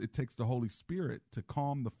 But it takes the Holy Spirit to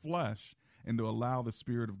calm the flesh and to allow the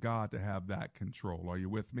Spirit of God to have that control. Are you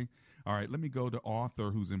with me? All right, let me go to Arthur,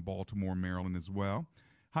 who's in Baltimore, Maryland as well.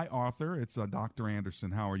 Hi, Arthur. It's Dr. Anderson.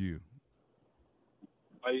 How are you?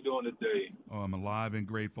 How you doing today? Oh, I'm alive and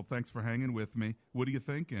grateful. Thanks for hanging with me. What are you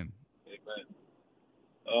thinking?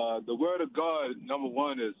 Amen. The Word of God, number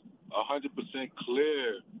one, is 100%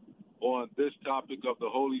 clear on this topic of the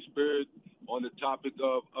Holy Spirit, on the topic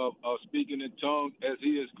of speaking in tongues, as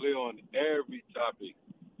He is clear on every topic.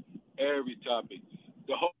 Every topic.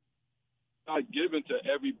 The Holy Spirit is not given to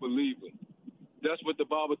every believer. That's what the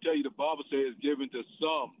Bible tells you. The Bible says it's given to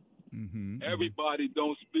some. Everybody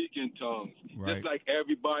don't speak in tongues. Right. Just like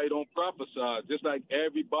everybody don't prophesy. Just like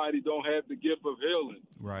everybody don't have the gift of healing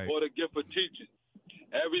Right. or the gift of teaching.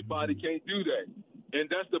 Everybody can't do that. And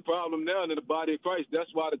that's the problem now in the body of Christ.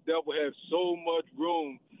 That's why the devil has so much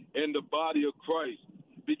room in the body of Christ,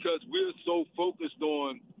 because we're so focused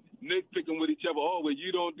on nitpicking with each other. Oh, well,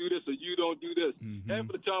 you don't do this or you don't do this.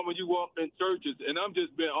 Half of the time when you walk in churches, and I'm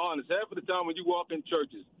just being honest, half of the time when you walk in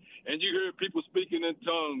churches and you hear people speaking in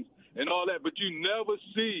tongues and all that, but you never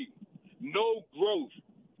see no growth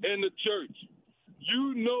in the church.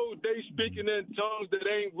 You know they speaking in tongues that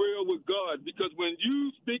ain't real with God, because when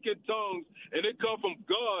you speak in tongues and it come from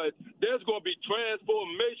God, there's going to be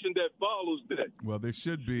transformation that follows that. Well, there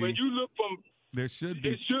should be. When you look from, there should be.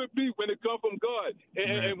 it should be when it come from God.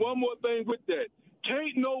 And one more thing with that,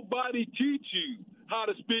 can't nobody teach you how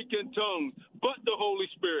to speak in tongues but the Holy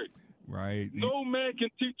Spirit. Right. No man can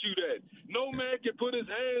teach you that. No man can put his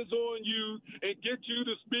hands on you and get you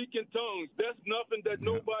to speak in tongues. That's nothing that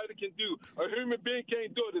nobody can do. A human being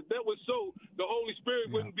can't do it. If that was so, the Holy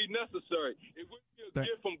Spirit wouldn't be necessary. It wouldn't be a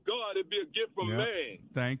gift from God. It'd be a gift from man.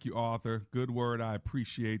 Thank you, Arthur. Good word. I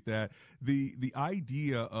appreciate that. The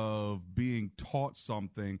idea of being taught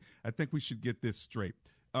something, I think we should get this straight.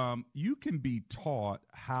 You can be taught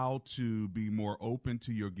how to be more open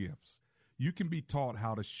to your gifts. You can be taught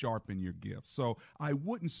how to sharpen your gifts. So I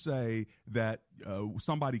wouldn't say that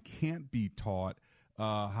somebody can't be taught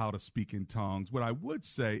how to speak in tongues. What I would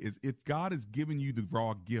say is, if God has given you the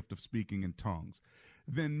raw gift of speaking in tongues,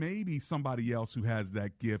 then maybe somebody else who has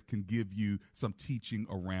that gift can give you some teaching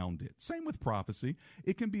around it. Same with prophecy.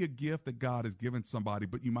 It can be a gift that God has given somebody,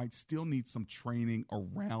 but you might still need some training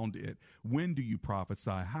around it. When do you prophesy?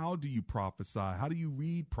 How do you prophesy? How do you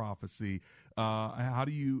read prophecy? How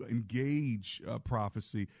do you engage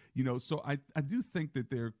prophecy? So I do think that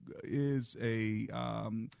there is a,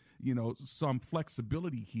 some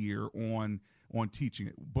flexibility here on teaching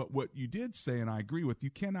it. But what you did say, and I agree with, you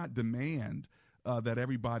cannot demand that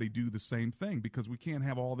everybody do the same thing, because we can't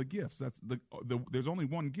have all the gifts. That's there's only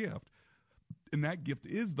one gift, and that gift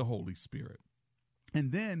is the Holy Spirit.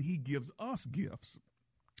 And then he gives us gifts.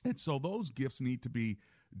 And so those gifts need to be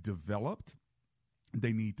developed.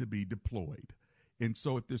 They need to be deployed. And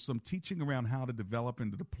so if there's some teaching around how to develop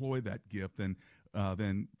and to deploy that gift, then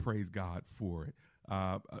praise God for it.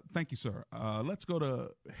 Thank you, sir. Let's go to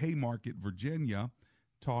Haymarket, Virginia,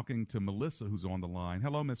 talking to Melissa, who's on the line.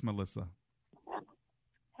 Hello, Miss Melissa.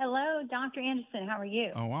 Hello, Dr. Anderson. How are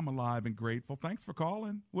you? Oh, I'm alive and grateful. Thanks for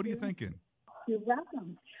calling. What are you thinking? You're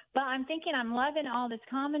welcome. Well, I'm thinking I'm loving all this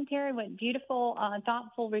commentary, what beautiful,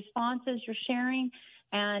 thoughtful responses you're sharing.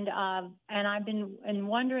 And I've been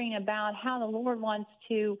wondering about how the Lord wants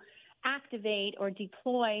to activate or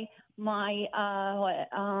deploy my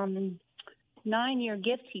 9-year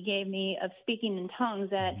gift he gave me of speaking in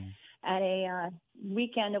tongues at a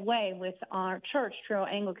weekend away with our church, Truro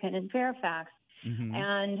Anglican in Fairfax.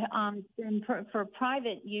 And for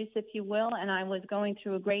private use, if you will, and I was going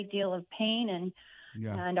through a great deal of pain, and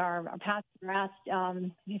our pastor asked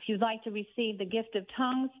if you'd like to receive the gift of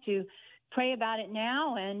tongues to pray about it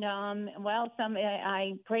now. And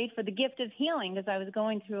I prayed for the gift of healing, because I was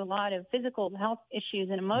going through a lot of physical health issues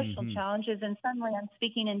and emotional challenges, and suddenly I'm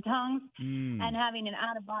speaking in tongues and having an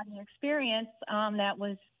out-of-body experience that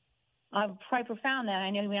was quite profound, that I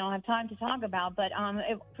know we don't have time to talk about, but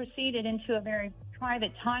it proceeded into a very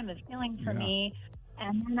private time of healing for me.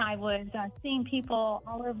 And then I was seeing people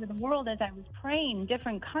all over the world as I was praying,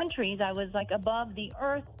 different countries. I was like above the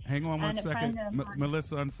earth. Hang on one second.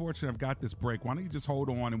 Melissa, unfortunately, I've got this break. Why don't you just hold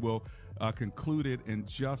on, and we'll conclude it in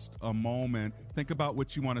just a moment. Think about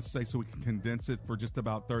what you want to say so we can condense it for just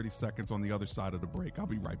about 30 seconds on the other side of the break. I'll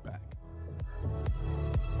be right back.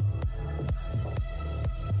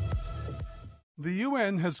 The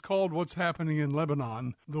UN has called what's happening in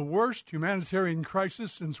Lebanon the worst humanitarian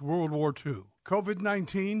crisis since World War II.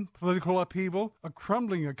 COVID-19, political upheaval, a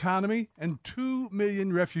crumbling economy, and 2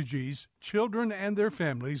 million refugees, children and their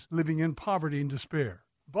families living in poverty and despair.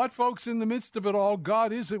 But, folks, in the midst of it all,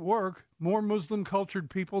 God is at work. More Muslim-cultured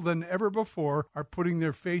people than ever before are putting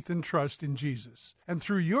their faith and trust in Jesus. And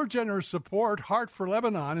through your generous support, Heart for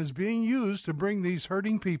Lebanon is being used to bring these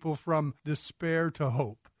hurting people from despair to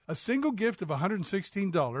hope. A single gift of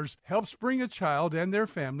 $116 helps bring a child and their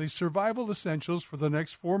family survival essentials for the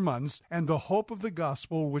next 4 months and the hope of the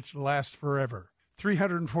gospel which lasts forever.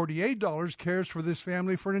 $348 cares for this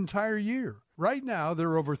family for an entire year. Right now, there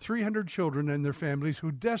are over 300 children and their families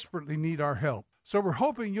who desperately need our help. So we're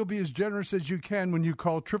hoping you'll be as generous as you can when you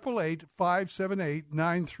call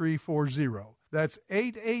 888-578-9340. That's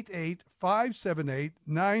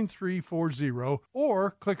 888-578-9340,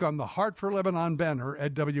 or click on the Heart for Lebanon banner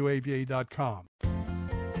at WAVA.com.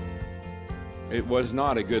 It was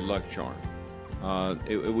not a good luck charm.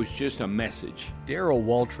 It was just a message. Darrell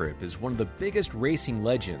Waltrip is one of the biggest racing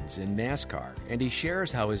legends in NASCAR, and he shares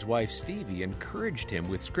how his wife Stevie encouraged him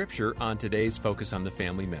with Scripture on today's Focus on the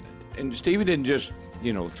Family Minute. And Stevie didn't just,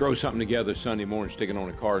 throw something together Sunday morning, stick it on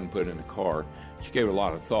a card and put it in a car. She gave it a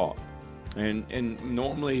lot of thought. And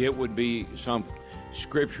normally it would be some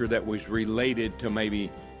Scripture that was related to maybe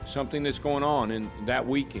something that's going on in that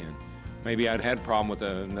weekend. Maybe I'd had a problem with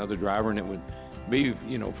another driver, and it would be,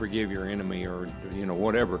 forgive your enemy or,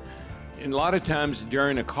 whatever. And a lot of times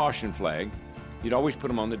during a caution flag, you'd always put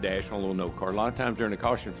them on the dash on a little note card. A lot of times during a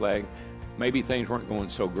caution flag, maybe things weren't going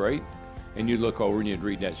so great, and you'd look over and you'd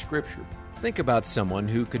read that Scripture. Think about someone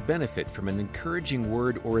who could benefit from an encouraging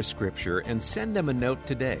word or a Scripture and send them a note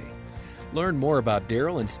today. Learn more about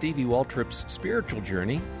Darrell and Stevie Waltrip's spiritual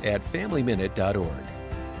journey at FamilyMinute.org.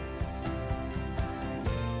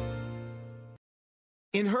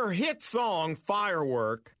 In her hit song,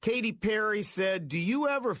 Firework, Katy Perry said, "Do you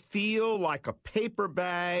ever feel like a paper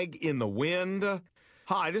bag in the wind?"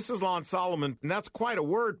 Hi, this is Lon Solomon, and that's quite a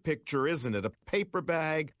word picture, isn't it? A paper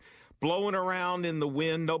bag blowing around in the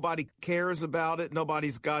wind. Nobody cares about it.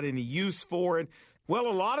 Nobody's got any use for it. Well,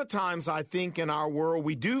 a lot of times I think in our world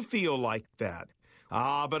we do feel like that.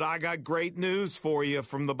 But I got great news for you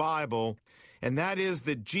from the Bible, and that is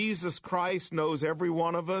that Jesus Christ knows every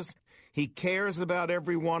one of us. He cares about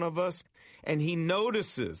every one of us, and he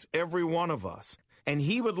notices every one of us. And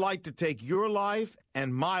he would like to take your life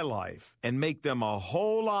and my life and make them a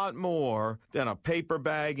whole lot more than a paper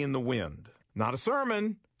bag in the wind. Not a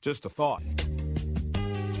sermon, just a thought.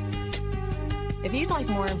 If you'd like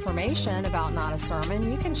more information about Not a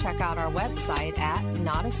Sermon, you can check out our website at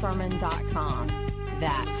notasermon.com.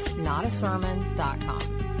 That's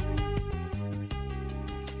notasermon.com.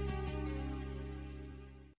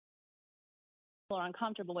 Are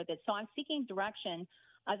uncomfortable with it. So I'm seeking direction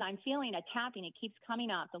as I'm feeling a tapping. It keeps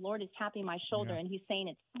coming up. The Lord is tapping my shoulder, and he's saying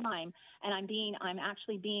it's time. And I'm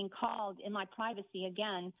actually being called in my privacy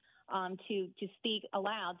again to speak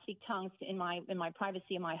aloud, speak tongues in my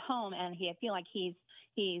privacy in my home. And I feel like he's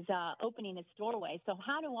opening this doorway. So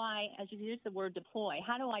how do I, as you use the word deploy,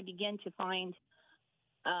 how do I begin to find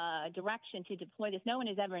direction to deploy this? No one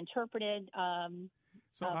has ever interpreted, in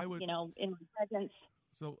my presence.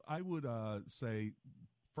 So I would say,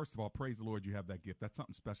 first of all, praise the Lord you have that gift. That's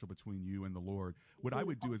something special between you and the Lord. What I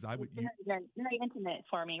would do is very intimate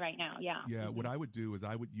for me right now, yeah. Yeah, What I would do is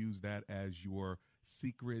I would use that as your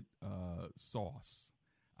secret sauce.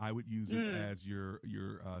 I would use it as your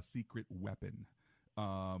secret weapon.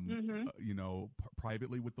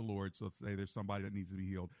 Privately with the Lord. So let's say there's somebody that needs to be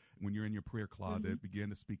healed. When you're in your prayer closet, begin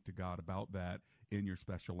to speak to God about that in your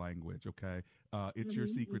special language. Okay, it's your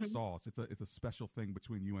secret sauce. It's a special thing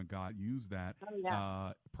between you and God. Use that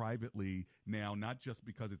privately now, not just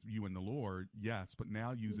because it's you and the Lord. Yes, but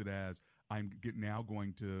now use it as I'm now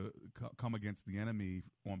going to come against the enemy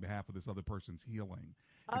on behalf of this other person's healing.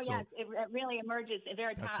 Yes, it really emerges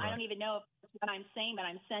very powerful. Right. I don't even know what I'm saying, but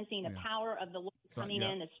I'm sensing the power of the Lord coming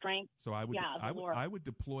in, the strength. So I would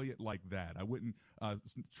deploy it like that. I wouldn't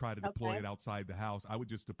try to deploy it outside the house. I would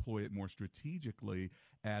just deploy it more strategically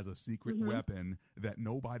as a secret weapon that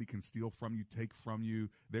nobody can steal from you, take from you.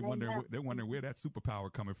 They're wondering where that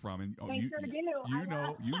superpower coming from, and you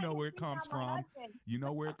know where it comes from. You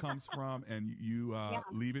know where it comes from, and you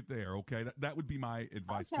leave it there. Okay, that would be my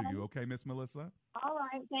advice to you. Okay, Miss Melissa. All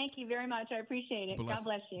right, thank you very much. I appreciate it. God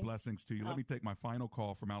bless you. Blessings to you. Let me take my final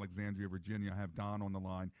call from Alexandria, Virginia. I have Don on the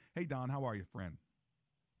line. Hey, Don, how are you, friend?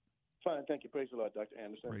 Fine, thank you. Praise the Lord, Dr.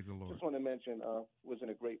 Anderson. Praise the Lord. Just want to mention, was in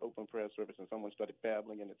a great open prayer service, and someone started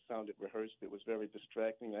babbling, and it sounded rehearsed. It was very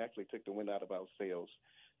distracting. It actually took the wind out of our sails.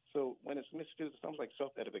 So when it's mistreated, it sounds like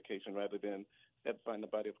self-edification rather than edifying the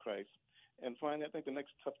body of Christ. And finally, I think the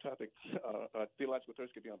next tough topic, theological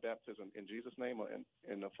thirst could be on baptism in Jesus' name or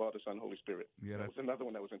in the Father, Son, Holy Spirit. Yeah, that was another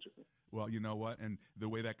one that was interesting. Well, you know what? And the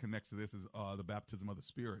way that connects to this is the baptism of the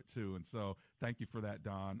Spirit, too. And so thank you for that,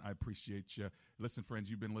 Don. I appreciate you. Listen, friends,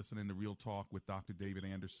 you've been listening to Real Talk with Dr. David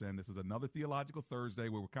Anderson. This is another Theological Thursday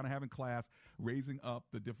where we're kind of having class, raising up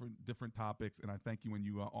the different topics, and I thank you when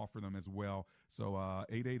you offer them as well. So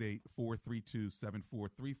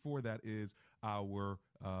 888-432-7434, that is our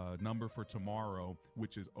number for tomorrow,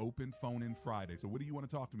 which is Open Phone In Friday. So what do you want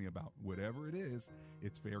to talk to me about? Whatever it is,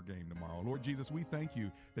 it's fair game tomorrow. Lord Jesus, we thank you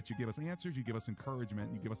that you give us answers, you give us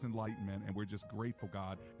encouragement, you give us enlightenment, and we're just grateful,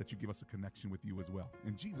 God, that you give us a connection with you as well.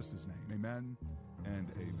 In Jesus' name, amen and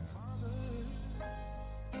amen.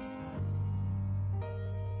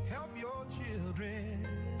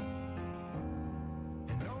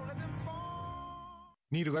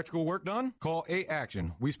 Need electrical work done? Call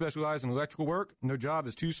A-Action. We specialize in electrical work. No job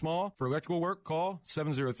is too small. For electrical work, call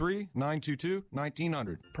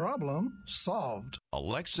 703-922-1900. Problem solved.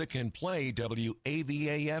 Alexa can play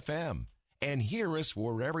WAVA-FM and hear us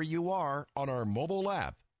wherever you are on our mobile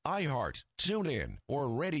app, iHeart, TuneIn, or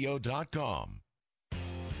radio.com.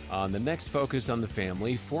 On the next Focus on the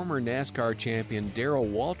Family, former NASCAR champion Darrell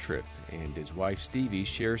Waltrip and his wife Stevie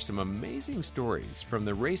share some amazing stories from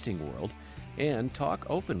the racing world and talk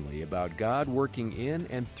openly about God working in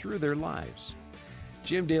and through their lives.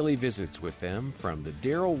 Jim Daly visits with them from the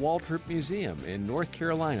Darrell Waltrip Museum in North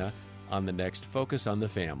Carolina on the next Focus on the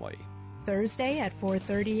Family. Thursday at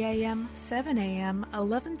 4:30 a.m., 7 a.m.,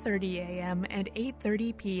 11:30 a.m., and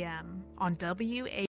 8:30 p.m. on WA.